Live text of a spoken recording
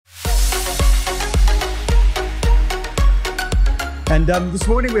And this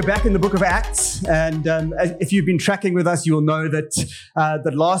morning we're back in the book of Acts. And if you've been tracking with us, you will know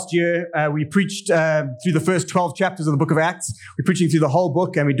that last year we preached through the first 12 chapters of the book of Acts. We're preaching through the whole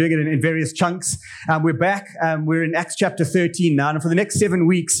book and we're doing it in various chunks. We're back. We're in Acts chapter 13 now. And for the next 7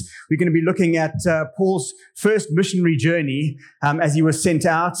 weeks, we're going to be looking at Paul's first missionary journey as he was sent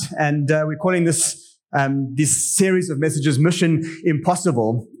out. And we're calling this series of messages, Mission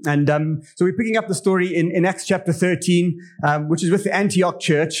Impossible. And so we're picking up the story in Acts chapter 13, which is with the Antioch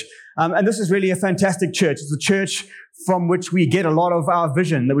church. And this is really a fantastic church. It's a church from which we get a lot of our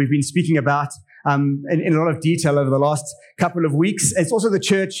vision that we've been speaking about in a lot of detail over the last couple of weeks. It's also the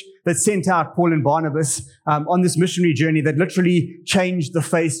church that sent out Paul and Barnabas on this missionary journey that literally changed the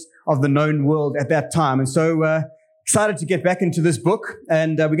face of the known world at that time. And so excited to get back into this book,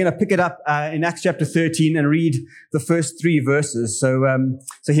 and we're going to pick it up in Acts chapter 13 and read the first 3 verses. So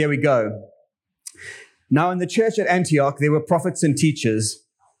here we go. Now in the church at Antioch, there were prophets and teachers: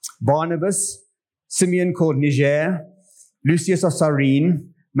 Barnabas, Simeon called Niger, Lucius of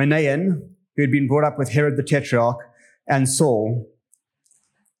Cyrene, Manaen, who had been brought up with Herod the Tetrarch, and Saul.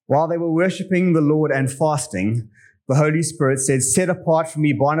 While they were worshiping the Lord and fasting, the Holy Spirit said, "Set apart for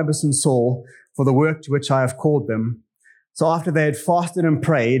me Barnabas and Saul for the work to which I have called them." So after they had fasted and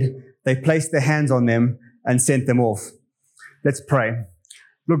prayed, they placed their hands on them and sent them off. Let's pray.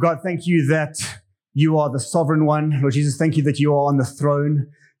 Lord God, thank you that you are the sovereign one. Lord Jesus, thank you that you are on the throne.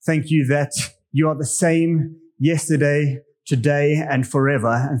 Thank you that you are the same yesterday, today, and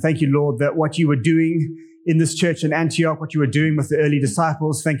forever. And thank you, Lord, that what you were doing in this church in Antioch, what you were doing with the early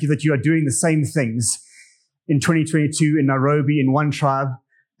disciples, thank you that you are doing the same things in 2022 in Nairobi, in One Tribe,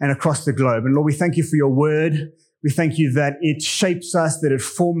 and across the globe. And Lord, we thank you for your word. We thank you that it shapes us, that it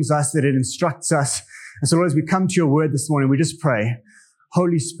forms us, that it instructs us. And so, Lord, as we come to your word this morning, we just pray,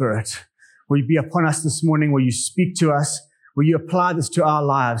 Holy Spirit, will you be upon us this morning? Will you speak to us? Will you apply this to our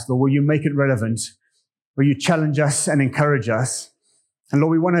lives? Lord, will you make it relevant? Will you challenge us and encourage us? And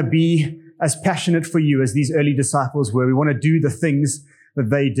Lord, we want to be as passionate for you as these early disciples were. We want to do the things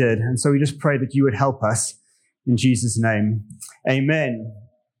that they did. And so we just pray that you would help us in Jesus' name. Amen.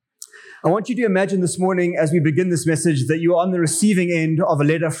 I want you to imagine this morning as we begin this message that you are on the receiving end of a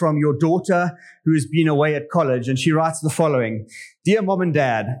letter from your daughter who has been away at college, and she writes the following: "Dear Mom and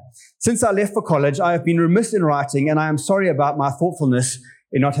Dad, since I left for college, I have been remiss in writing, and I am sorry about my thoughtfulness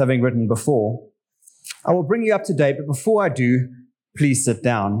in not having written before. I will bring you up to date, but before I do, please sit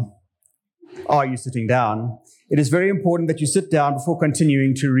down." Are you sitting down? It is very important that you sit down before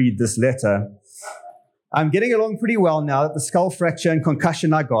continuing to read this letter. I'm getting along pretty well now that the skull fracture and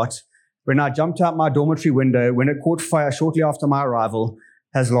concussion I got when I jumped out my dormitory window when it caught fire shortly after my arrival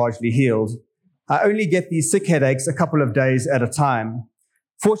has largely healed. I only get these sick headaches a couple of days at a time.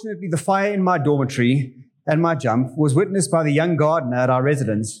 Fortunately, the fire in my dormitory and my jump was witnessed by the young gardener at our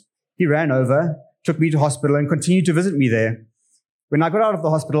residence. He ran over, took me to hospital, and continued to visit me there. When I got out of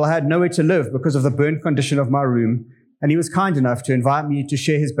the hospital, I had nowhere to live because of the burnt condition of my room, and he was kind enough to invite me to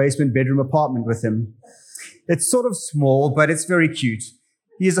share his basement bedroom apartment with him. It's sort of small, but it's very cute.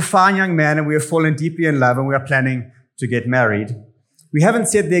 He is a fine young man, and we have fallen deeply in love, and we are planning to get married. We haven't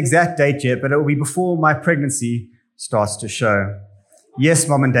set the exact date yet, but it will be before my pregnancy starts to show. Yes,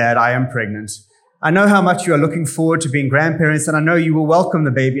 Mom and Dad, I am pregnant. I know how much you are looking forward to being grandparents, and I know you will welcome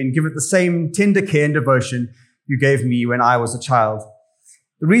the baby and give it the same tender care and devotion you gave me when I was a child.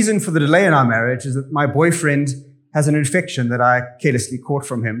 The reason for the delay in our marriage is that my boyfriend has an infection that I carelessly caught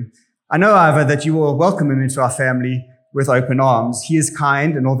from him. I know, however, that you will welcome him into our family with open arms. He is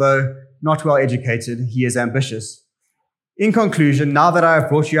kind, and although not well educated, he is ambitious. In conclusion, now that I have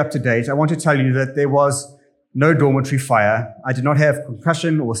brought you up to date, I want to tell you that there was no dormitory fire. I did not have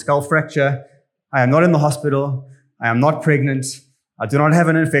concussion or skull fracture. I am not in the hospital. I am not pregnant. I do not have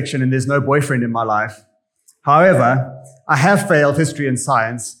an infection, and there's no boyfriend in my life. However, I have failed history and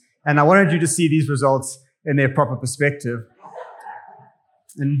science, and I wanted you to see these results in their proper perspective.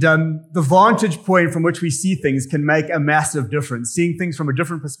 And the vantage point from which we see things can make a massive difference. Seeing things from a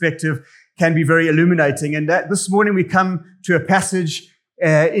different perspective can be very illuminating. And this morning we come to a passage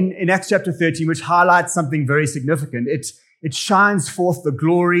in Acts chapter 13 which highlights something very significant. It shines forth the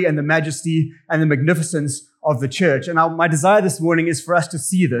glory and the majesty and the magnificence of the church. And my desire this morning is for us to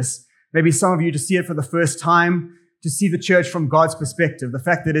see this. Maybe some of you to see it for the first time, to see the church from God's perspective. The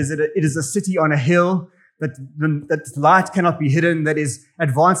fact that it is a city on a hill, that light cannot be hidden, that is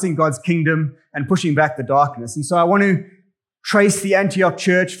advancing God's kingdom and pushing back the darkness. And so I want to trace the Antioch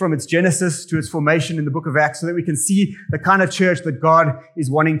church from its genesis to its formation in the book of Acts so that we can see the kind of church that God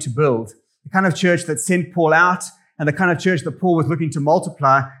is wanting to build, the kind of church that sent Paul out, and the kind of church that Paul was looking to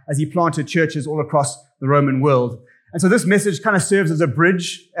multiply as he planted churches all across the Roman world. And so this message kind of serves as a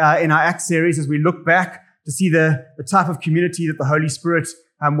bridge in our Acts series as we look back to see the type of community that the Holy Spirit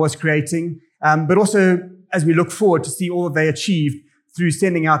was creating, but also as we look forward to see all that they achieved through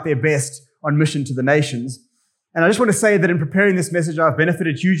sending out their best on mission to the nations. And I just want to say that in preparing this message, I've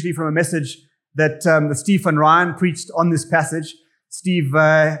benefited hugely from a message that Steve van Ryan preached on this passage. Steve,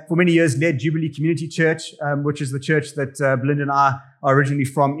 for many years, led Jubilee Community Church, which is the church that Belinda and I are originally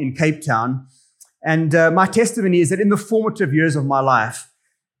from in Cape Town. And my testimony is that in the formative years of my life,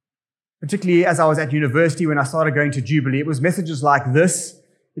 particularly as I was at university when I started going to Jubilee, it was messages like this.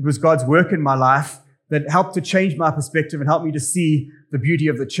 It was God's work in my life that helped to change my perspective and helped me to see the beauty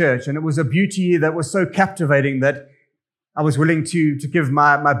of the church. And it was a beauty that was so captivating that I was willing to give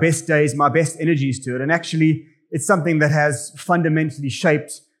my best days, my best energies to it. And actually, it's something that has fundamentally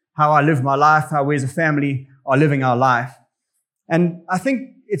shaped how I live my life, how we as a family are living our life. And I think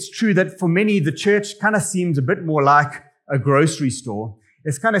it's true that for many, the church kind of seems a bit more like a grocery store.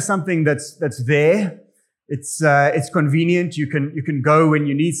 It's kind of something that's there. It's convenient. You can go when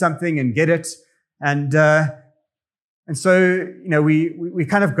you need something and get it. And so, we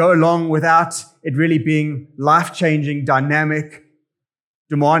kind of go along without it really being life-changing, dynamic,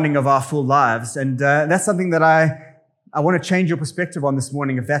 demanding of our full lives. And that's something that I want to change your perspective on this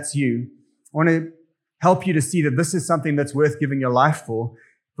morning, if that's you. I want to help you to see that this is something that's worth giving your life for,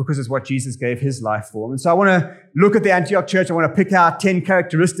 because it's what Jesus gave his life for. And so I want to look at the Antioch church. I want to pick out 10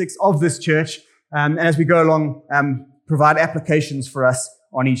 characteristics of this church. And as we go along, provide applications for us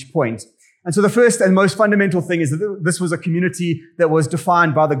on each point. And so the first and most fundamental thing is that this was a community that was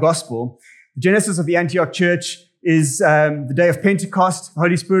defined by the gospel. The genesis of the Antioch church is the day of Pentecost. The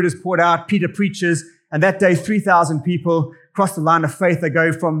Holy Spirit is poured out. Peter preaches. And that day, 3,000 people cross the line of faith. They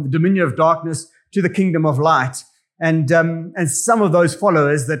go from the dominion of darkness to the kingdom of light. And some of those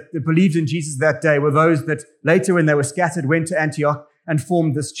followers that believed in Jesus that day were those that later, when they were scattered, went to Antioch and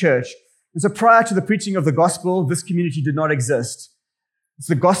formed this church. And so prior to the preaching of the gospel, this community did not exist. It's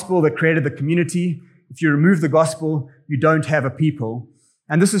the gospel that created the community. If you remove the gospel, you don't have a people.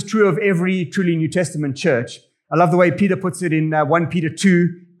 And this is true of every truly New Testament church. I love the way Peter puts it in 1 Peter 2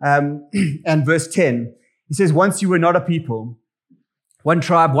 and verse 10. He says, once you were not a people, one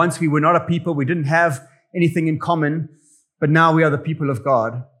tribe, once we were not a people, we didn't have anything in common, but now we are the people of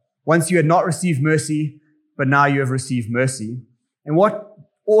God. Once you had not received mercy, but now you have received mercy. And what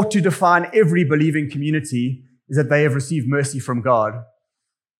ought to define every believing community is that they have received mercy from God.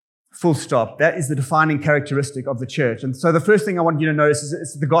 Full stop. That is the defining characteristic of the church. And so the first thing I want you to notice is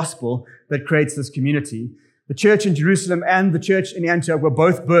it's the gospel that creates this community. The church in Jerusalem and the church in Antioch were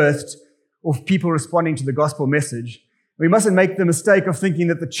both birthed of people responding to the gospel message. We mustn't make the mistake of thinking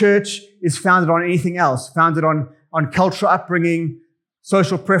that the church is founded on anything else, founded on cultural upbringing,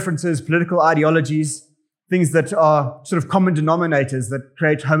 social preferences, political ideologies, things that are sort of common denominators that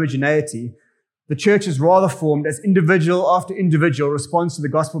create homogeneity. The church is rather formed as individual after individual responds to the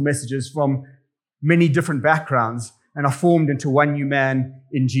gospel messages from many different backgrounds and are formed into one new man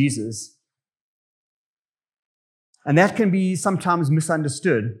in Jesus. And that can be sometimes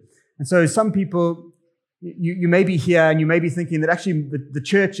misunderstood. And so some people, you may be here and you may be thinking that actually the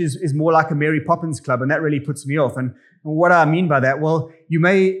church is more like a Mary Poppins club, and that really puts me off. And what do I mean by that? Well, you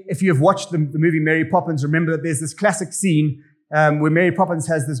may, if you have watched the movie Mary Poppins, remember that there's this classic scene where Mary Poppins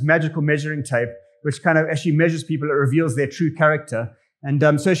has this magical measuring tape, which kind of, as she measures people, it reveals their true character.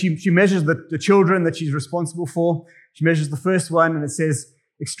 And so she measures the children that she's responsible for. She measures the first one, and it says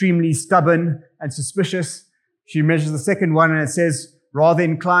extremely stubborn and suspicious. She measures the second one, and it says rather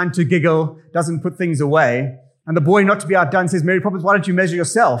inclined to giggle, doesn't put things away. And the boy, not to be outdone, says, Mary Poppins, why don't you measure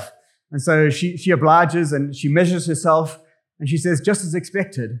yourself? And so she obliges, and she measures herself, and she says, just as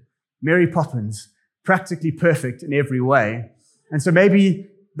expected, Mary Poppins, practically perfect in every way. And so maybe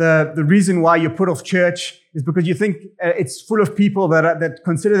the reason why you're put off church is because you think it's full of people that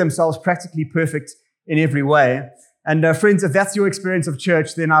consider themselves practically perfect in every way. And friends, if that's your experience of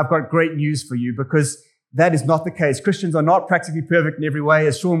church, then I've got great news for you, because that is not the case. Christians are not practically perfect in every way,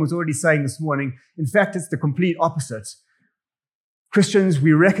 as Sean was already saying this morning. In fact, it's the complete opposite. Christians,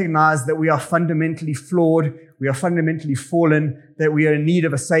 we recognize that we are fundamentally flawed, we are fundamentally fallen, that we are in need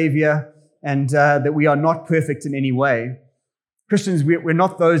of a savior, and that we are not perfect in any way. Christians, we're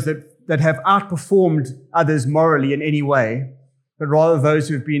not those that have outperformed others morally in any way, but rather those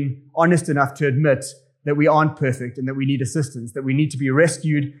who have been honest enough to admit that we aren't perfect and that we need assistance, that we need to be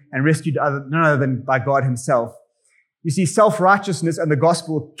rescued, and rescued none other than by God himself. You see, self-righteousness and the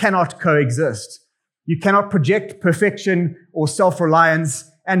gospel cannot coexist. You cannot project perfection or self-reliance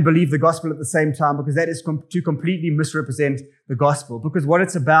and believe the gospel at the same time, because that is to completely misrepresent the gospel. Because what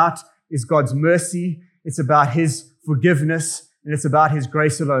it's about is God's mercy, It's about his forgiveness, and it's about his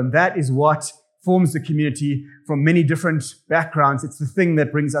grace alone. That is what forms the community from many different backgrounds. It's the thing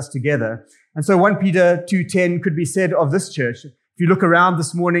that brings us together. And so 1 Peter 2:10 could be said of this church. If you look around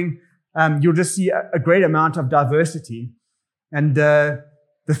this morning, you'll just see a great amount of diversity. And the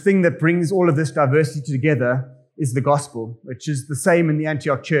thing that brings all of this diversity together is the gospel, which is the same in the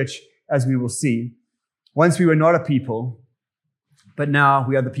Antioch church, as we will see. Once we were not a people, but now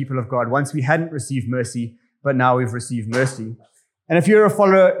we are the people of God. Once we hadn't received mercy, but now we've received mercy. And if you're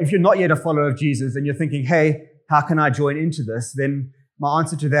not yet a follower of Jesus, and you're thinking, hey, how can I join into this? Then my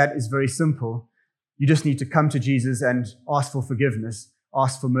answer to that is very simple. You just need to come to Jesus and ask for forgiveness,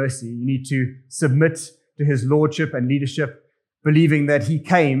 ask for mercy. You need to submit to his lordship and leadership, believing that he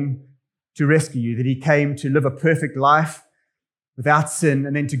came to rescue you, that he came to live a perfect life without sin,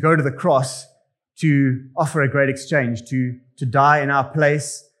 and then to go to the cross to offer a great exchange, to die in our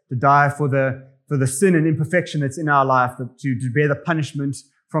place, to die for the sin and imperfection that's in our life, to bear the punishment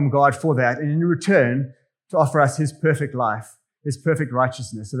from God for that, and in return, to offer us his perfect life, his perfect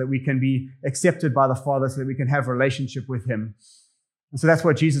righteousness, so that we can be accepted by the Father, so that we can have a relationship with him. And so that's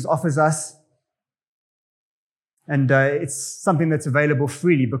what Jesus offers us. And it's something that's available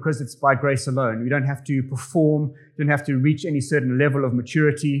freely because it's by grace alone. We don't have to perform, don't have to reach any certain level of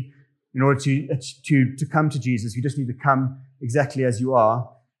maturity in order to come to Jesus. You just need to come exactly as you are.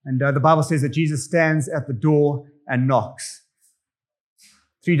 And the Bible says that Jesus stands at the door and knocks.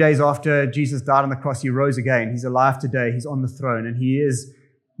 3 days after Jesus died on the cross, he rose again. He's alive today. He's on the throne, and he is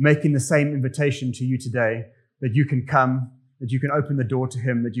making the same invitation to you today, that you can come, that you can open the door to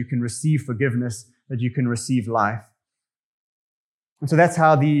him, that you can receive forgiveness, that you can receive life. And so that's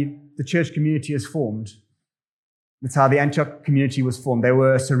how the church community is formed. That's how the Antioch community was formed. They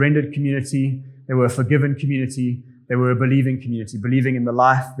were a surrendered community. They were a forgiven community. They were a believing community, believing in the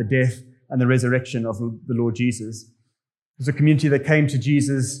life, the death, and the resurrection of the Lord Jesus. It was a community that came to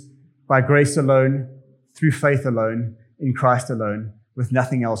Jesus by grace alone, through faith alone, in Christ alone, with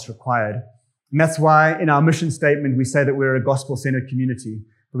nothing else required. And that's why in our mission statement, we say that we're a gospel-centered community,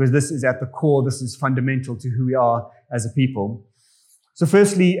 because this is at the core, this is fundamental to who we are as a people. So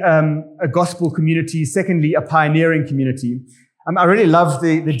firstly, a gospel community. Secondly, a pioneering community. I really love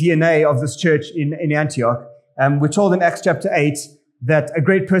the DNA of this church in Antioch. We're told in Acts chapter 8 that a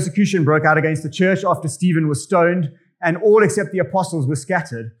great persecution broke out against the church after Stephen was stoned, and all except the apostles were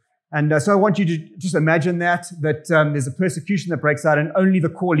scattered. And so I want you to just imagine that there's a persecution that breaks out and only the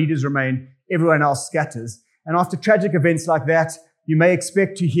core leaders remain, everyone else scatters. And after tragic events like that, you may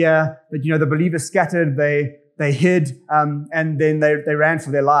expect to hear that, the believers scattered, they hid, and then they ran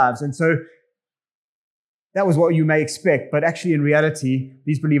for their lives. And so that was what you may expect. But actually, in reality,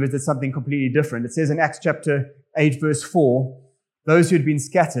 these believers did something completely different. It says in Acts chapter 8, verse 4, those who had been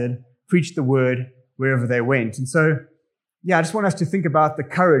scattered preached the word wherever they went. And so, I just want us to think about the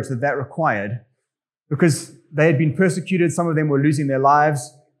courage that required, because they had been persecuted. Some of them were losing their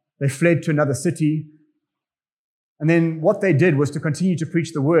lives. They fled to another city. And then what they did was to continue to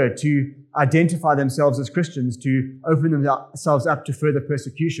preach the word, to identify themselves as Christians, to open themselves up to further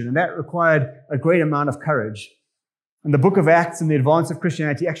persecution. And that required a great amount of courage. And the book of Acts and the advance of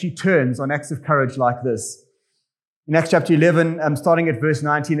Christianity actually turns on acts of courage like this. In Acts chapter 11, starting at verse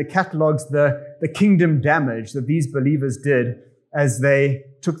 19, it catalogs the kingdom damage that these believers did as they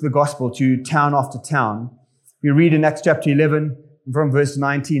took the gospel to town after town. We read in Acts chapter 11, from verse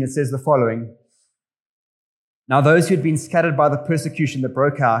 19, it says the following. Now those who had been scattered by the persecution that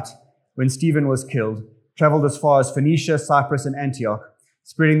broke out when Stephen was killed traveled as far as Phoenicia, Cyprus, and Antioch,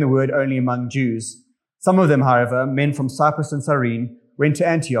 spreading the word only among Jews. Some of them, however, men from Cyprus and Cyrene, went to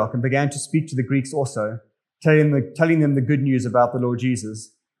Antioch and began to speak to the Greeks also, telling them the good news about the Lord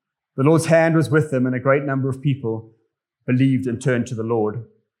Jesus. The Lord's hand was with them, and a great number of people believed and turned to the Lord.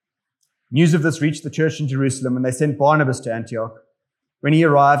 News of this reached the church in Jerusalem, and they sent Barnabas to Antioch. When he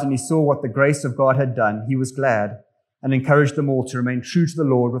arrived and he saw what the grace of God had done, he was glad and encouraged them all to remain true to the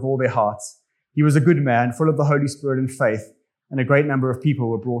Lord with all their hearts. He was a good man, full of the Holy Spirit and faith, and a great number of people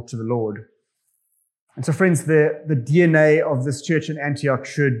were brought to the Lord. And so, friends, the DNA of this church in Antioch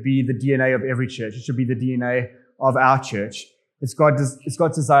should be the DNA of every church. It should be the DNA of our church. It's God's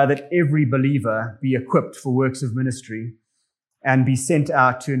desire that every believer be equipped for works of ministry and be sent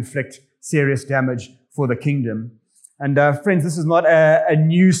out to inflict serious damage for the kingdom. And friends, this is not a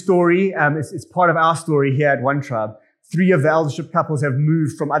new story. It's part of our story here at One Tribe. 3 of the eldership couples have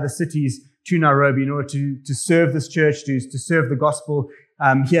moved from other cities to Nairobi in order to serve this church, to serve the gospel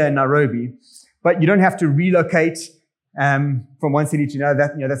here in Nairobi. But you don't have to relocate from one city to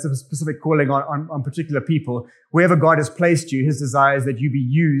another. That's a specific calling on particular people. Wherever God has placed you, his desire is that you be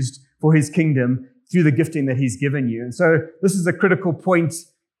used for his kingdom through the gifting that he's given you. And so this is a critical point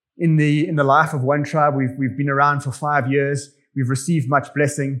in the life of One Tribe. We've been around for 5 years. We've received much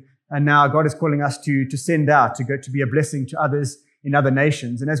blessing. And now God is calling us to send out, to go to be a blessing to others in other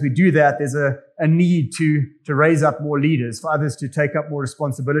nations. And as we do that, there's a need to raise up more leaders, for others to take up more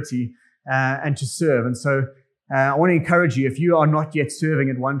responsibility and to serve. And so I want to encourage you, if you are not yet serving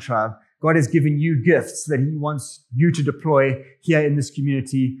at One Tribe, God has given you gifts that he wants you to deploy here in this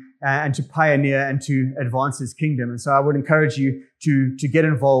community and to pioneer and to advance his kingdom. And so I would encourage you to get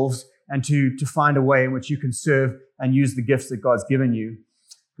involved and to find a way in which you can serve and use the gifts that God's given you,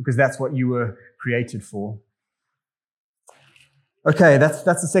 because that's what you were created for. Okay, that's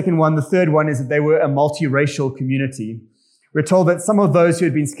the second one. The third one is that they were a multiracial community. We're told that some of those who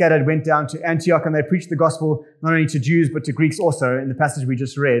had been scattered went down to Antioch and they preached the gospel not only to Jews but to Greeks also, in the passage we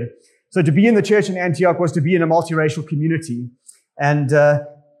just read. So to be in the church in Antioch was to be in a multiracial community. And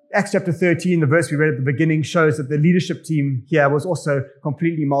Acts chapter 13, the verse we read at the beginning, shows that the leadership team here was also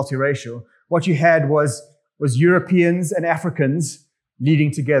completely multiracial. What you had was Europeans and Africans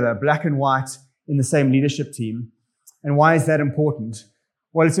leading together, black and white, in the same leadership team. And why is that important?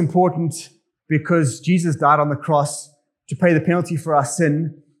 Well, it's important because Jesus died on the cross to pay the penalty for our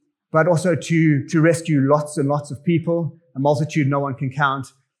sin, but also to rescue lots and lots of people, a multitude no one can count,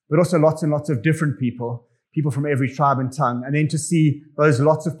 but also lots and lots of different people from every tribe and tongue, and then to see those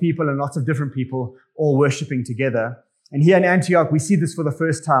lots of people and lots of different people all worshiping together. And here in Antioch, we see this for the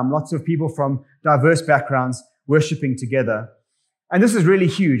first time, lots of people from diverse backgrounds worshiping together. And this is really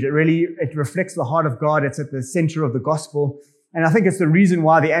huge. It reflects the heart of God. It's at the center of the gospel. And I think it's the reason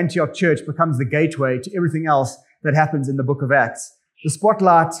why the Antioch church becomes the gateway to everything else that happens in the book of Acts. The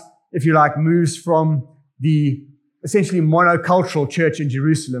spotlight, if you like, moves from the essentially monocultural church in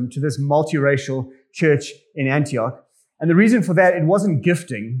Jerusalem to this multiracial church in Antioch. And the reason for that, it wasn't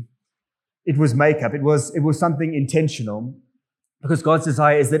gifting. It was makeup. It was something intentional, because God's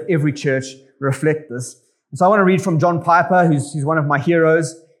desire is that every church reflect this. And so I want to read from John Piper, who's one of my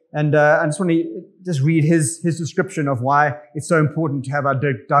heroes. And I just want to read his description of why it's so important to have a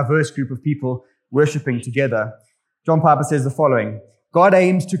diverse group of people worshiping together. John Piper says the following: God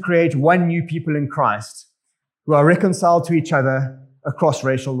aims to create one new people in Christ who are reconciled to each other across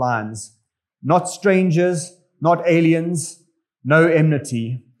racial lines. Not strangers, not aliens, no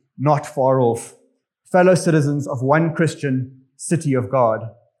enmity, not far off. Fellow citizens of one Christian city of God,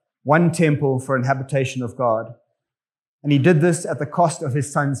 one temple for an habitation of God. And he did this at the cost of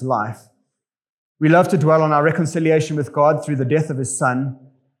his son's life. We love to dwell on our reconciliation with God through the death of his son,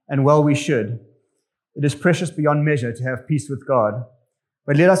 and well we should. It is precious beyond measure to have peace with God.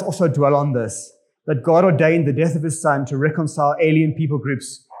 But let us also dwell on this, that God ordained the death of his son to reconcile alien people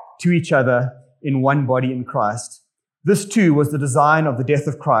groups to each other in one body in Christ. This too was the design of the death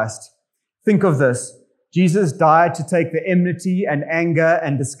of Christ. Think of this. Jesus died to take the enmity and anger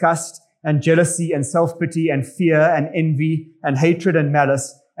and disgust and jealousy and self-pity and fear and envy and hatred and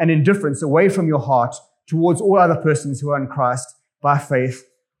malice and indifference away from your heart towards all other persons who are in Christ by faith,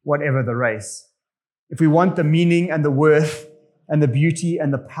 whatever the race. If we want the meaning and the worth and the beauty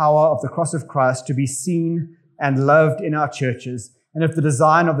and the power of the cross of Christ to be seen and loved in our churches, and if the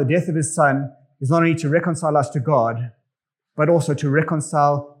design of the death of his son is not only to reconcile us to God, but also to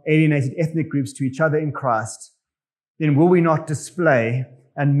reconcile alienated ethnic groups to each other in Christ, then will we not display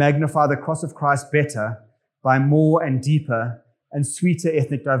and magnify the cross of Christ better by more and deeper and sweeter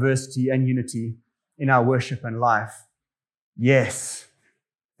ethnic diversity and unity in our worship and life? Yes.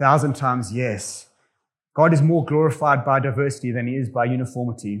 1,000 times yes. God is more glorified by diversity than he is by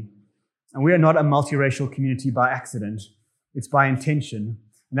uniformity. And we are not a multiracial community by accident. It's by intention.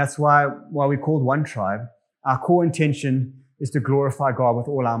 And that's why we're called One Tribe. Our core intention is to glorify God with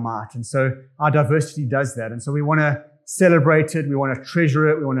all our might. And so our diversity does that. And so we want to celebrate it. We want to treasure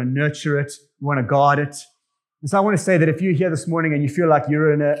it. We want to nurture it. We want to guard it. And so I want to say that if you're here this morning and you feel like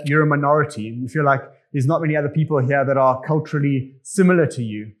you're a minority, and you feel like there's not many other people here that are culturally similar to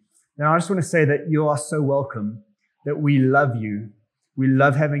you, then I just want to say that you are so welcome, that we love you. We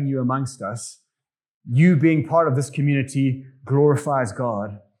love having you amongst us. You being part of this community glorifies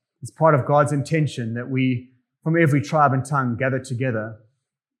God. It's part of God's intention that we, from every tribe and tongue, gather together.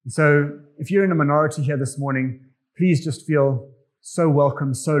 And so if you're in a minority here this morning, please just feel so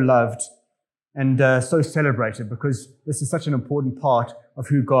welcome, so loved, and so celebrated, because this is such an important part of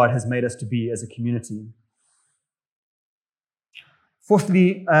who God has made us to be as a community.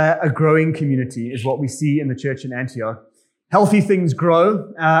 Fourthly, a growing community is what we see in the church in Antioch. Healthy things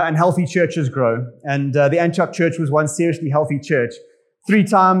grow, and healthy churches grow. And the Antioch church was one seriously healthy church. 3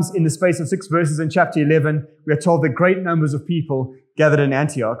 times in the space of 6 verses in chapter 11, we are told that great numbers of people gathered in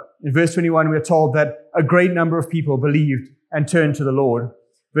Antioch. In verse 21, we're told that a great number of people believed and turned to the Lord.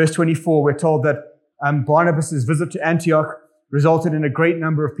 Verse 24, we're told that Barnabas' visit to Antioch resulted in a great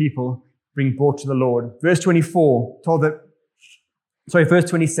number of people being brought to the Lord. Verse 26,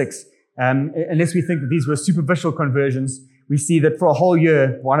 unless we think that these were superficial conversions, we see that for a whole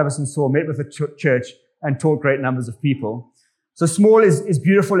year, Barnabas and Saul met with the church and taught great numbers of people. So small is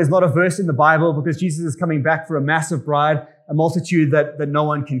beautiful is not a verse in the Bible because Jesus is coming back for a massive bride, a multitude that no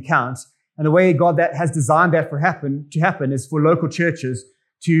one can count. And the way God that has designed that to happen is for local churches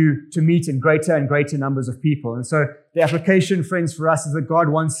to meet in greater and greater numbers of people. And so the application, friends, for us is that God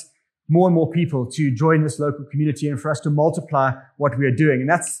wants more and more people to join this local community and for us to multiply what we are doing. And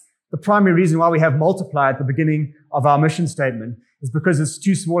that's the primary reason why we have multiply at the beginning of our mission statement, is because it's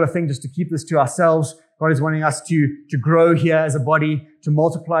too small a thing just to keep this to ourselves. God is wanting us to grow here as a body, to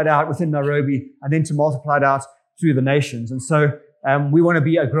multiply it out within Nairobi, and then to multiply it out through the nations. And so we want to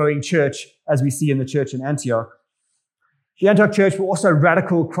be a growing church, as we see in the church in Antioch. The Antioch church were also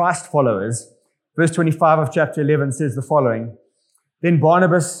radical Christ followers. Verse 25 of chapter 11 says the following: Then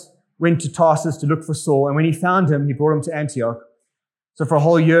Barnabas went to Tarsus to look for Saul, and when he found him, he brought him to Antioch. So for a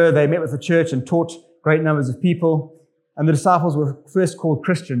whole year, they met with the church and taught great numbers of people, and the disciples were first called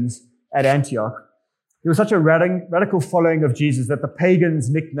Christians at Antioch. There was such a radical following of Jesus that the pagans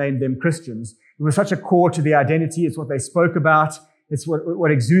nicknamed them Christians. It was such a core to their identity. It's what they spoke about. It's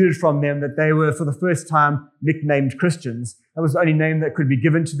what exuded from them, that they were, for the first time, nicknamed Christians. That was the only name that could be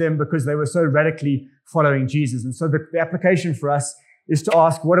given to them because they were so radically following Jesus. And so the application for us is to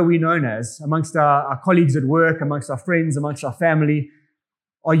ask, what are we known as? Amongst our colleagues at work, amongst our friends, amongst our family,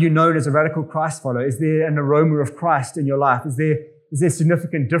 are you known as a radical Christ follower? Is there an aroma of Christ in your life? Is there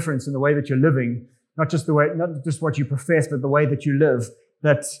significant difference in the way that you're living? Not just what you profess, but the way that you live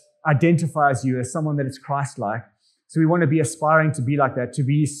that identifies you as someone that is Christ-like. So we want to be aspiring to be like that, to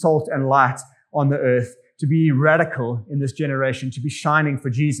be salt and light on the earth, to be radical in this generation, to be shining for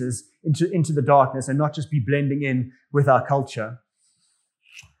Jesus into the darkness and not just be blending in with our culture.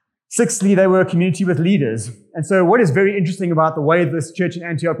 Sixthly, they were a community with leaders. And so what is very interesting about the way this church in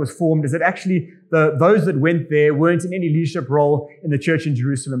Antioch was formed is that actually those that went there weren't in any leadership role in the church in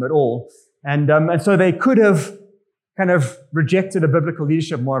Jerusalem at all. And so they could have kind of rejected a biblical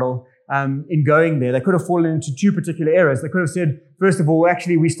leadership model in going there. They could have fallen into two particular areas. They could have said, first of all,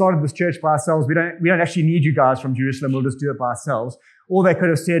 actually, we started this church by ourselves. We don't actually need you guys from Jerusalem. We'll just do it by ourselves. Or they could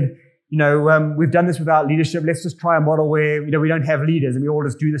have said, we've done this without leadership. Let's just try a model where, we don't have leaders and we all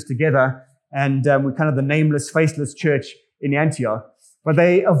just do this together. And we're kind of the nameless, faceless church in Antioch. But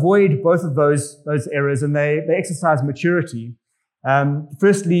they avoid both of those errors and they exercise maturity.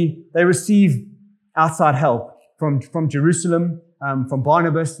 Firstly, they receive outside help from Jerusalem, from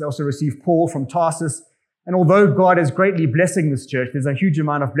Barnabas. They also receive Paul from Tarsus. And although God is greatly blessing this church, there's a huge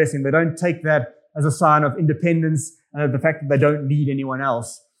amount of blessing. They don't take that as a sign of independence and the fact that they don't need anyone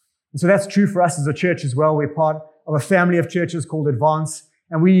else. And so that's true for us as a church as well. We're part of a family of churches called Advance,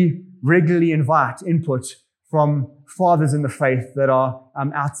 and we regularly invite input from fathers in the faith that are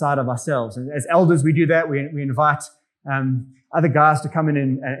outside of ourselves. And as elders, we do that. We invite other guys to come in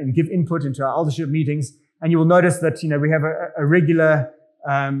and give input into our eldership meetings. And you will notice that, we have a regular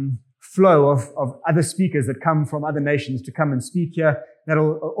flow of other speakers that come from other nations to come and speak here.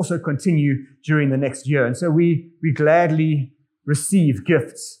 That'll also continue during the next year. And so we gladly receive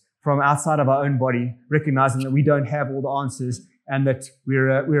gifts from outside of our own body, recognizing that we don't have all the answers and that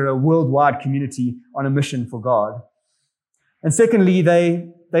we're a worldwide community on a mission for God. And secondly,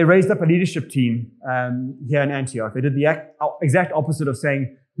 they raised up a leadership team here in Antioch. They did the exact opposite of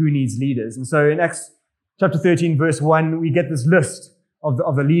saying who needs leaders. And so in Acts chapter 13, verse 1, we get this list of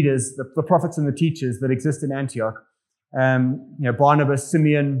the leaders, the prophets and the teachers that exist in Antioch. Barnabas,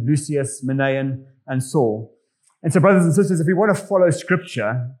 Simeon, Lucius, Manaen, and Saul. And so, brothers and sisters, if we want to follow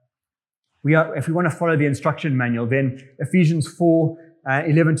Scripture, if we want to follow the instruction manual, then Ephesians 4,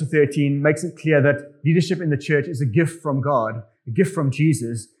 11 to 13 makes it clear that leadership in the church is a gift from God, a gift from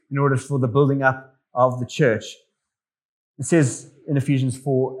Jesus in order for the building up of the church. It says in Ephesians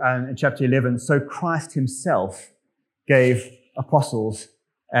 4 in chapter 11, so Christ himself gave apostles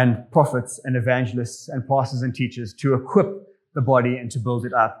and prophets and evangelists and pastors and teachers to equip the body and to build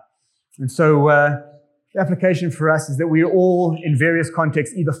it up. And so the application for us is that we are all in various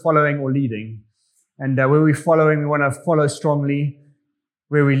contexts either following or leading. And where we're following, we want to follow strongly.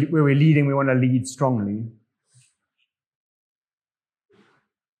 Where we're leading, we want to lead strongly.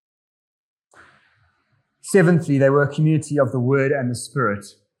 Seventhly, they were a community of the Word and the Spirit.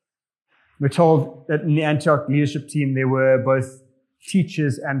 We're told that in the Antioch leadership team, there were both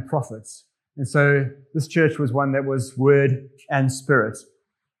teachers and prophets. And so this church was one that was word and spirit.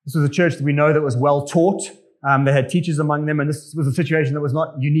 This was a church that we know that was well taught. They had teachers among them, and this was a situation that was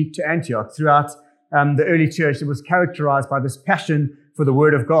not unique to Antioch. Throughout the early church, it was characterized by this passion for the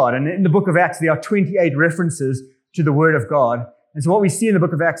Word of God. And in the book of Acts, there are 28 references to the Word of God. And so what we see in the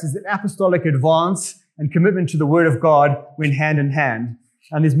book of Acts is that apostolic advance and commitment to the Word of God went hand in hand.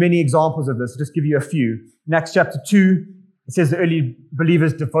 And there's many examples of this. I'll just give you a few. In Acts chapter 2, it says the early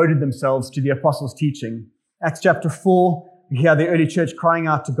believers devoted themselves to the apostles' teaching. Acts chapter 4, we hear the early church crying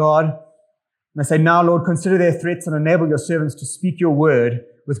out to God. And they say, "Now, Lord, consider their threats and enable your servants to speak your word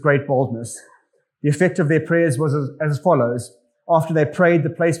with great boldness." The effect of their prayers was as follows. After they prayed, the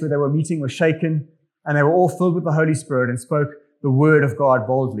place where they were meeting was shaken, and they were all filled with the Holy Spirit and spoke the word of God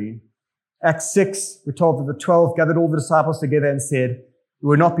boldly. Acts 6, we're told that the 12 gathered all the disciples together and said, "It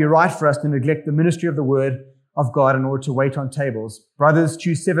would not be right for us to neglect the ministry of the word of God in order to wait on tables. Brothers,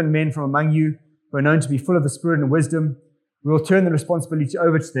 choose 7 men from among you who are known to be full of the Spirit and wisdom. We will turn the responsibility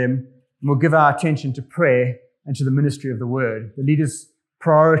over to them, and we'll give our attention to prayer and to the ministry of the word." The leaders'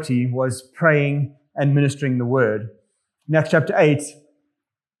 priority was praying and ministering the word. In Acts chapter 8,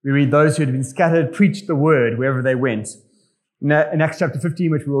 we read those who had been scattered preached the word wherever they went. In Acts chapter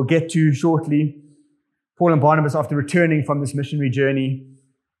 15, which we will get to shortly, Paul and Barnabas, after returning from this missionary journey,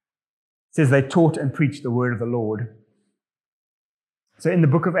 says they taught and preached the word of the Lord. So in the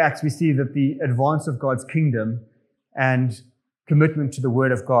book of Acts, we see that the advance of God's kingdom and commitment to the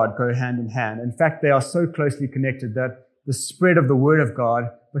word of God go hand in hand. In fact, they are so closely connected that the spread of the word of God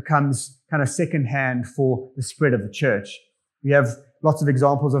becomes kind of second hand for the spread of the church. We have lots of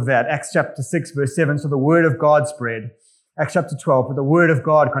examples of that. Acts chapter 6, verse 7, so the word of God spread. Acts chapter 12, but the word of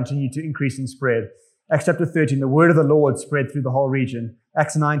God continued to increase and spread. Acts chapter 13, the word of the Lord spread through the whole region.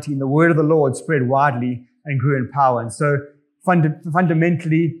 Acts 19, the word of the Lord spread widely and grew in power. And so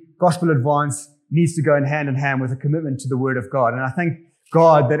fundamentally, gospel advance needs to go in hand with a commitment to the word of God. And I thank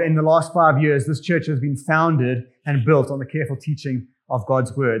God that in the last 5 years, this church has been founded and built on the careful teaching of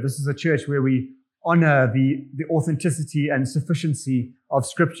God's word. This is a church where we honor the authenticity and sufficiency of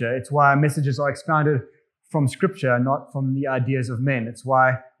Scripture. It's why our messages are expounded from Scripture, not from the ideas of men. It's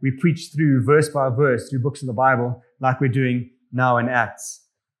why we preach through verse by verse through books of the Bible like we're doing now in Acts.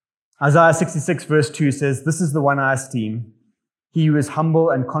 Isaiah 66 verse 2 says, "This is the one I esteem, he who is humble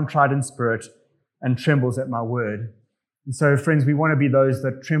and contrite in spirit and trembles at my word." And so, friends, we want to be those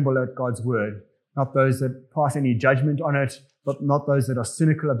that tremble at God's word, not those that pass any judgment on it, but not those that are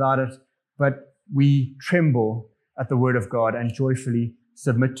cynical about it, but we tremble at the word of God and joyfully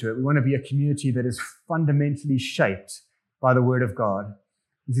submit to it. We want to be a community that is fundamentally shaped by the word of God.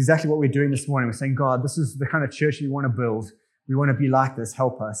 It's exactly what we're doing this morning. We're saying, God, this is the kind of church we want to build. We want to be like this.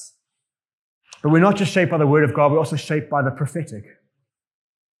 Help us. But we're not just shaped by the word of God. We're also shaped by the prophetic.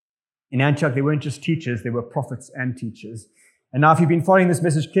 In Antioch, they weren't just teachers. They were prophets and teachers. And now if you've been following this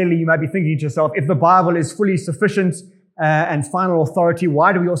message clearly, you might be thinking to yourself, if the Bible is fully sufficient and final authority,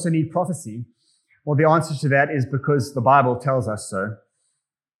 why do we also need prophecy? Well, the answer to that is because the Bible tells us so.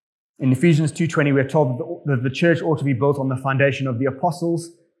 In Ephesians 2:20, we're told that the church ought to be built on the foundation of the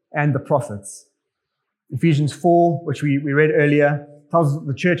apostles and the prophets. Ephesians 4, which we read earlier, tells us that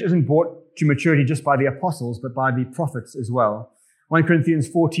the church isn't brought to maturity just by the apostles, but by the prophets as well. 1 Corinthians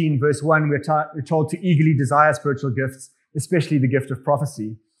 14, verse 1, we're told to eagerly desire spiritual gifts, especially the gift of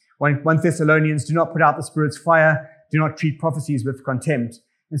prophecy. 1 Thessalonians, do not put out the Spirit's fire, do not treat prophecies with contempt.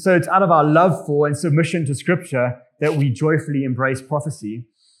 And so it's out of our love for and submission to Scripture that we joyfully embrace prophecy.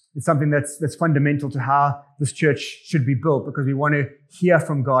 It's something that's fundamental to how this church should be built, because we want to hear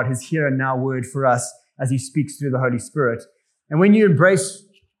from God, His here and now word for us as He speaks through the Holy Spirit. And when you embrace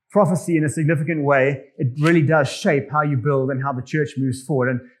prophecy in a significant way, it really does shape how you build and how the church moves forward.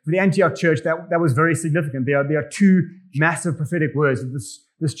 And for the Antioch church, that was very significant. There are 2 massive prophetic words that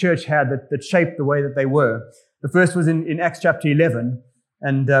this church had that shaped the way that they were. The first was in Acts chapter 11,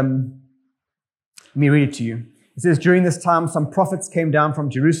 and let me read it to you. It says, "During this time, some prophets came down from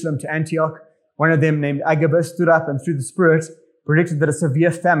Jerusalem to Antioch. One of them, named Agabus, stood up and through the Spirit predicted that a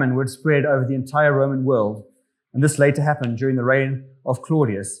severe famine would spread over the entire Roman world. And this later happened during the reign of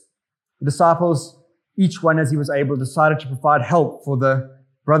Claudius. The disciples, each one as he was able, decided to provide help for the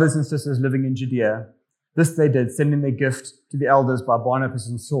brothers and sisters living in Judea. This they did, sending their gift to the elders by Barnabas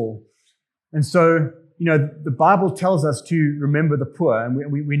and Saul." And so, the Bible tells us to remember the poor, and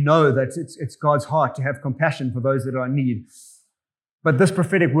we know that it's God's heart to have compassion for those that are in need. But this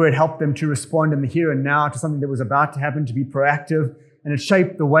prophetic word helped them to respond in the here and now to something that was about to happen, to be proactive, and it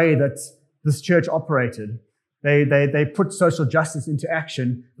shaped the way that this church operated. They put social justice into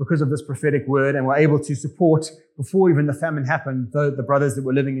action because of this prophetic word and were able to support, before even the famine happened, the brothers that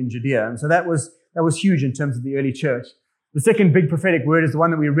were living in Judea. And so that was huge in terms of the early church. The second big prophetic word is the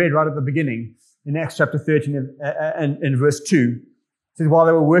one that we read right at the beginning in Acts chapter 13 and in verse 2. It says, while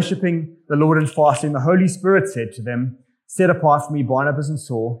they were worshiping the Lord and fasting, the Holy Spirit said to them, set apart for me Barnabas and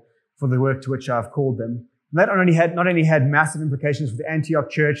Saul for the work to which I have called them. And that not only had massive implications for the Antioch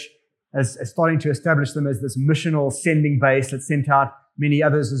church, as starting to establish them as this missional sending base that sent out many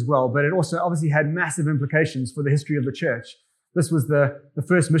others as well. But it also obviously had massive implications for the history of the church. This was the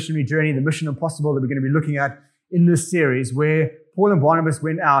first missionary journey, the Mission Impossible, that we're going to be looking at in this series, where Paul and Barnabas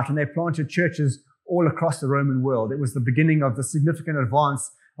went out and they planted churches all across the Roman world. It was the beginning of the significant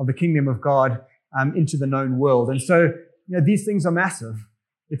advance of the kingdom of God into the known world. And so, these things are massive.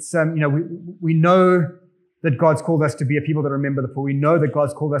 It's, we know that God's called us to be a people that remember the poor. We know that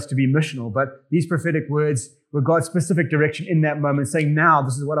God's called us to be missional, but these prophetic words were God's specific direction in that moment, saying, now,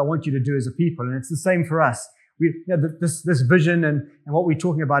 this is what I want you to do as a people. And it's the same for us. This vision and what we're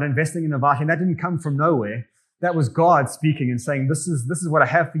talking about, investing in inviting, that didn't come from nowhere. That was God speaking and saying, this is what I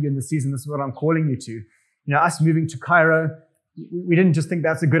have for you in this season. This is what I'm calling you to. Us moving to Cairo, we didn't just think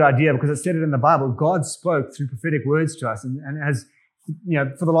that's a good idea because it said it in the Bible. God spoke through prophetic words to us. And as,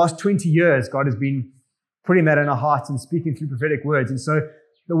 for the last 20 years, God has been putting that in our hearts and speaking through prophetic words. And so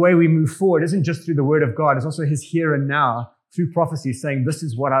the way we move forward isn't just through the word of God, it's also his here and now through prophecy, saying, this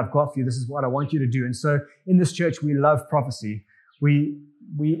is what I've got for you, this is what I want you to do. And so in this church, we love prophecy. We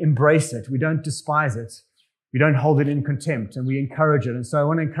embrace it. We don't despise it. We don't hold it in contempt, and we encourage it. And so I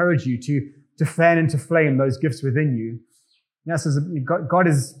want to encourage you to fan into flame those gifts within you. God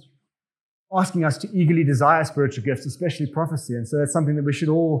is asking us to eagerly desire spiritual gifts, especially prophecy. And so that's something that we should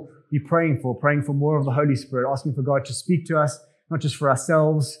all be praying for more of the Holy Spirit, asking for God to speak to us, not just for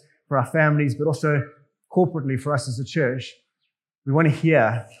ourselves, for our families, but also corporately for us as a church. We want to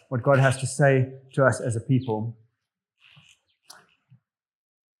hear what God has to say to us as a people.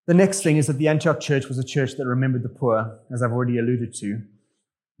 The next thing is that the Antioch church was a church that remembered the poor, as I've already alluded to.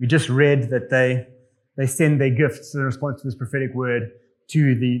 We just read that they send their gifts in response to this prophetic word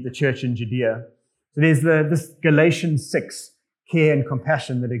to the church in Judea. So there's this Galatians 6 care and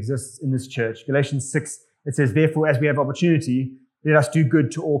compassion that exists in this church. Galatians 6, it says, therefore, as we have opportunity, let us do good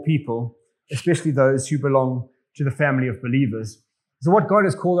to all people, especially those who belong to the family of believers. So what God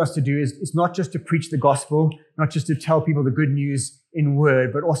has called us to do is not just to preach the gospel, not just to tell people the good news in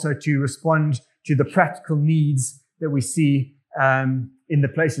word, but also to respond to the practical needs that we see in the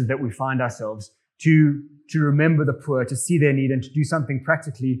places that we find ourselves, to remember the poor, to see their need, and to do something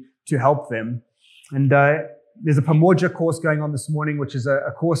practically to help them. And there's a Pamoja course going on this morning, which is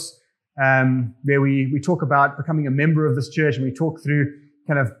a course where we talk about becoming a member of this church, and we talk through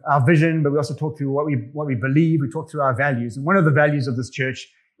kind of our vision, but we also talk through what we believe. We talk through our values. And one of the values of this church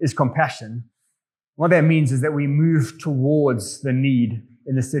is compassion. What that means is that we move towards the need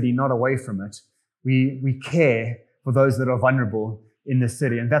in the city, not away from it. We care for those that are vulnerable in the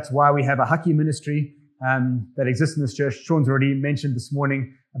city. And that's why we have a Haki ministry that exists in this church. Sean's already mentioned this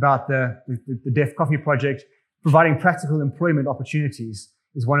morning about the Deaf Coffee Project. Providing practical employment opportunities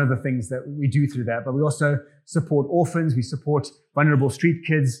is one of the things that we do through that. But we also support orphans. We support vulnerable street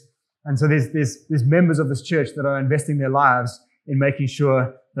kids. And so there's members of this church that are investing their lives in making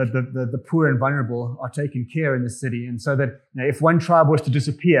sure that the poor and vulnerable are taken care in the city. And so that if one tribe was to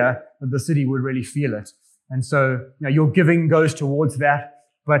disappear, that the city would really feel it. And so your giving goes towards that.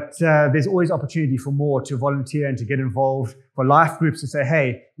 But there's always opportunity for more to volunteer and to get involved, for life groups to say,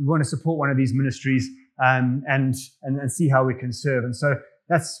 hey, we want to support one of these ministries and see how we can serve. And so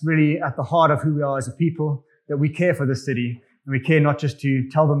that's really at the heart of who we are as a people, that we care for the city. And we care not just to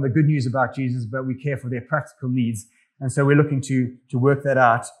tell them the good news about Jesus, but we care for their practical needs. And so we're looking to work that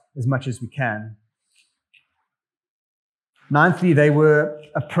out as much as we can. Ninthly, they were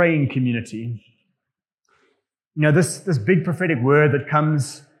a praying community. This big prophetic word that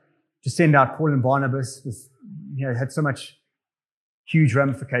comes to send out Paul and Barnabas, had so much huge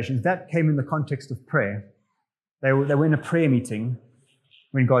ramifications. That came in the context of prayer. They were in a prayer meeting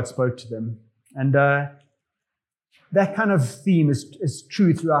when God spoke to them. And that kind of theme is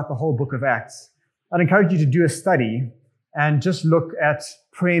true throughout the whole book of Acts. I'd encourage you to do a study and just look at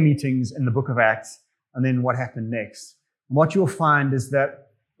prayer meetings in the book of Acts and then what happened next. And what you'll find is that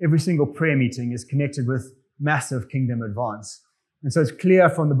every single prayer meeting is connected with massive kingdom advance. And so it's clear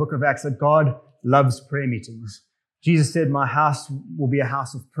from the book of Acts that God loves prayer meetings. Jesus said, my house will be a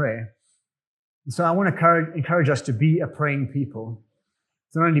house of prayer. And so I want to encourage us to be a praying people.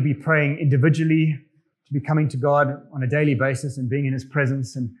 It's not only be praying individually, to be coming to God on a daily basis and being in his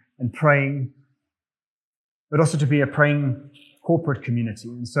presence and praying, but also to be a praying corporate community.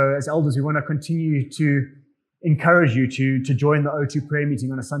 And so as elders, we want to continue to encourage you to join the O2 prayer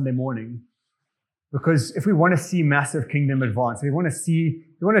meeting on a Sunday morning. Because if we want to see massive kingdom advance, if we want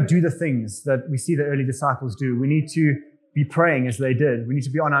to do the things that we see the early disciples do, we need to be praying as they did. We need to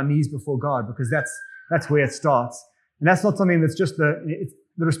be on our knees before God, because that's where it starts. And that's not something that's just the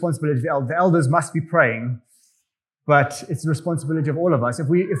responsibility of the elders. The elders must be praying, but it's the responsibility of all of us. If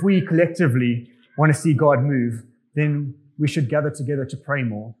we collectively want to see God move, then we should gather together to pray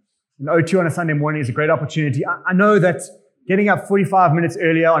more. And O2 on a Sunday morning is a great opportunity. I know that getting up 45 minutes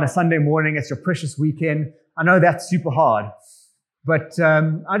earlier on a Sunday morning, it's your precious weekend. I know that's super hard. But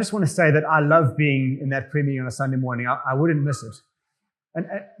I just want to say that I love being in that prayer meeting on a Sunday morning. I wouldn't miss it. And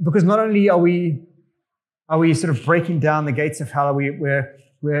because not only are we sort of breaking down the gates of hell,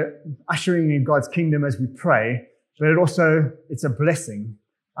 we're ushering in God's kingdom as we pray, but it's a blessing.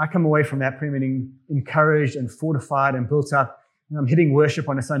 I come away from that prayer meeting encouraged and fortified and built up. And I'm hitting worship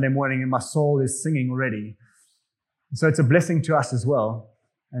on a Sunday morning and my soul is singing already. So it's a blessing to us as well.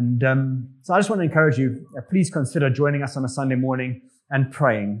 And so I just want to encourage you, please consider joining us on a Sunday morning and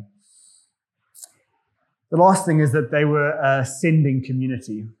praying. The last thing is that they were a sending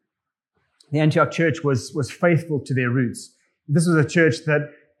community. The Antioch church was faithful to their roots. This was a church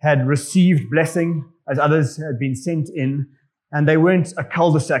that had received blessing as others had been sent in, and they weren't a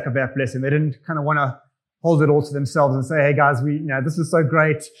cul-de-sac of that blessing. They didn't kind of want to hold it all to themselves and say, hey guys, this is so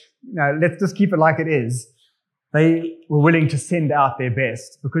great. Let's just keep it like it is. They were willing to send out their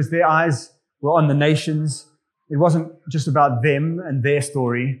best because their eyes were on the nations. It wasn't just about them and their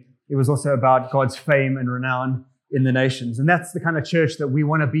story. It was also about God's fame and renown in the nations. And that's the kind of church that we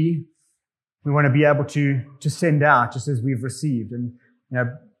want to be. We want to be able to send out just as we've received. And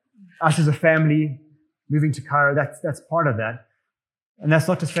us as a family moving to Cairo, that's part of that. And that's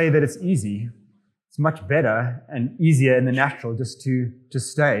not to say that it's easy. It's much better and easier in the natural just to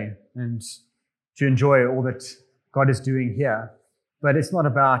stay and to enjoy all that God is doing here. But it's not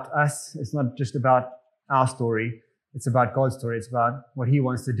about us. It's not just about our story. It's about God's story. It's about what He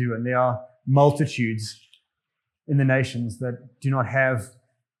wants to do. And there are multitudes in the nations that do not have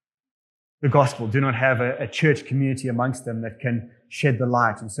the gospel, do not have a church community amongst them that can shed the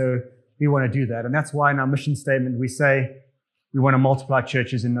light. And so we want to do that. And that's why in our mission statement we say we want to multiply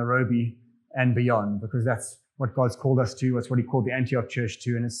churches in Nairobi and beyond, because that's what God's called us to. That's what He called the Antioch church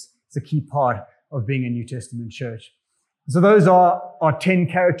to. And it's a key part of being a New Testament church. So those are 10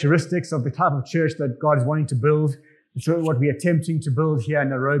 characteristics of the type of church that God is wanting to build. It's what we're attempting to build here in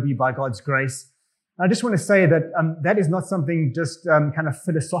Nairobi by God's grace. I just want to say that that is not something just kind of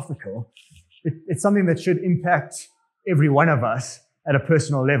philosophical. It's something that should impact every one of us at a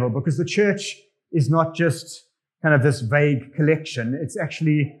personal level, because the church is not just kind of this vague collection. It's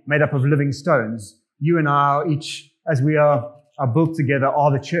actually made up of living stones. You and I are each, as we are built together,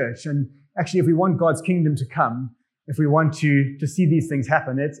 are the church. And actually, if we want God's kingdom to come, if we want to see these things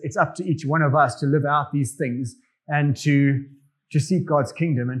happen, it's up to each one of us to live out these things and to seek God's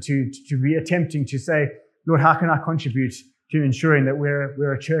kingdom and to be attempting to say, Lord, how can I contribute to ensuring that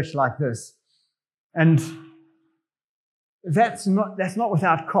we're a church like this? And that's not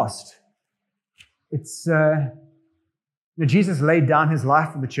without cost. It's Jesus laid down His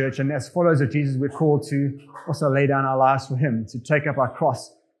life for the church, and as followers of Jesus, we're called to also lay down our lives for Him, to take up our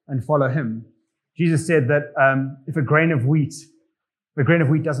cross and follow Him. Jesus said that if a grain of wheat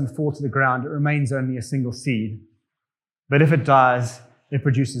doesn't fall to the ground, it remains only a single seed. But if it dies, it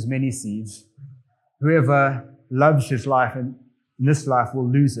produces many seeds. Whoever loves his life in this life will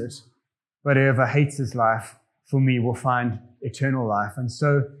lose it, but whoever hates his life for me will find eternal life. And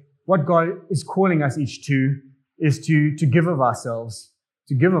so what God is calling us each to is to give of ourselves,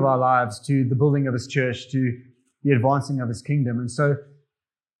 to give of our lives to the building of His church, to the advancing of His kingdom. And so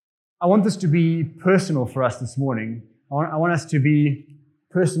I want this to be personal for us this morning. I want us to be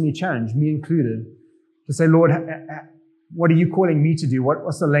personally challenged, me included, to say, Lord, what are you calling me to do?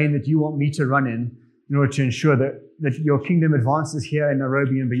 What's the lane that you want me to run in order to ensure that your kingdom advances here in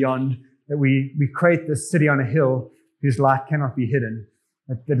Nairobi and beyond, that we create this city on a hill whose light cannot be hidden,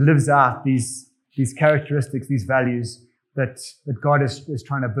 that lives out these characteristics, these values that God is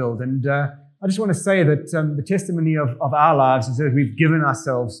trying to build. And I just want to say that the testimony of our lives is that we've given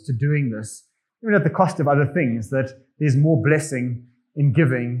ourselves to doing this, even at the cost of other things, that there's more blessing in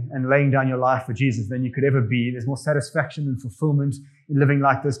giving and laying down your life for Jesus than you could ever be. There's more satisfaction and fulfillment in living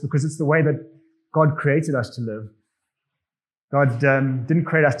like this, because it's the way that God created us to live. God didn't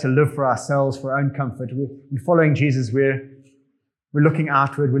create us to live for ourselves, for our own comfort. In following Jesus, we're looking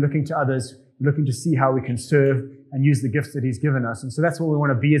outward, we're looking to others, we're looking to see how we can serve and use the gifts that He's given us. And so that's what we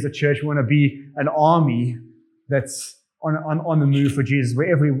want to be as a church. We want to be an army that's on the move for Jesus, where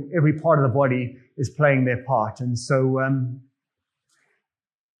every part of the body is playing their part. And so, I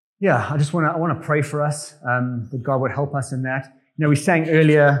want to pray for us, that God would help us in that. We sang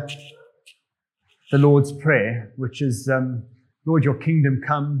earlier the Lord's Prayer, which is, Lord, your kingdom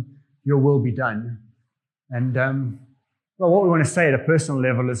come, your will be done. And what we want to say at a personal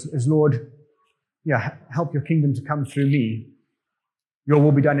level is Lord, help your kingdom to come through me. Your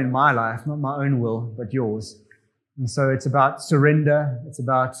will be done in my life, not my own will, but yours. And so it's about surrender. It's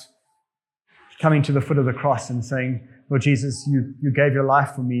about coming to the foot of the cross and saying, Lord Jesus, you gave your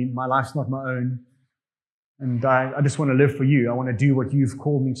life for me. My life's not my own. And I just want to live for you. I want to do what you've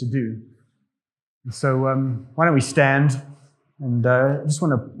called me to do. And so why don't we stand? And I just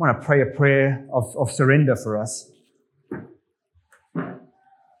want to pray a prayer of surrender for us.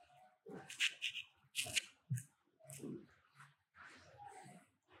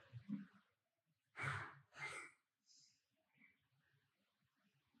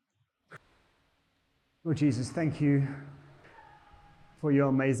 Lord Jesus, thank you for your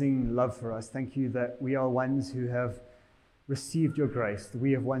amazing love for us. Thank you that we are ones who have received your grace. That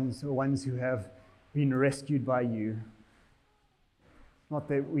we are ones who have been rescued by you. Not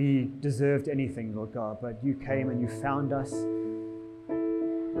that we deserved anything, Lord God, but you came and you found us.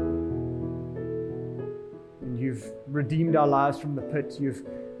 And you've redeemed our lives from the pit. You've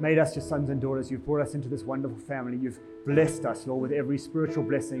made us your sons and daughters. You've brought us into this wonderful family. You've blessed us, Lord, with every spiritual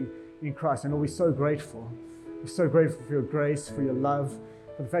blessing in Christ. And Lord, we're so grateful. We're so grateful for your grace, for your love,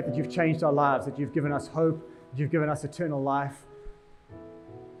 for the fact that you've changed our lives, that you've given us hope, that you've given us eternal life.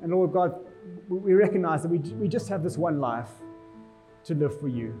 And Lord God, we recognize that we just have this one life to live for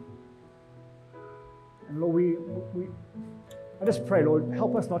you. And Lord, I just pray, Lord,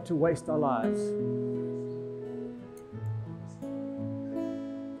 help us not to waste our lives.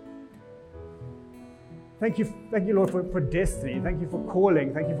 Thank you, Lord, for destiny. Thank you for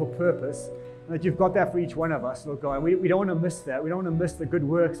calling. Thank you for purpose. And that you've got that for each one of us, Lord God. And we don't want to miss that. We don't want to miss the good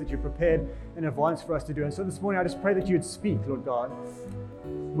works that you've prepared in advance for us to do. And so this morning, I just pray that you'd speak, Lord God.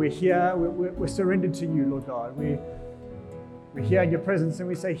 We're here. We're surrendered to you, Lord God. We're here in your presence and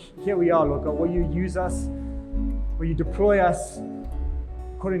we say, here we are, Lord God. Will you use us? Will you deploy us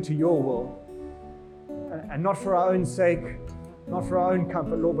according to your will? And not for our own sake, not for our own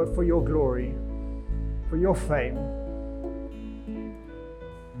comfort, Lord, but for your glory, for your fame.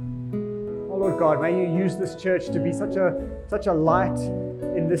 Oh, Lord God, may you use this church to be such a light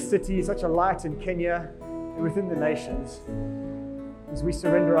in this city, such a light in Kenya and within the nations as we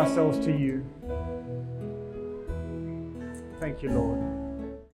surrender ourselves to you. Thank you, Lord.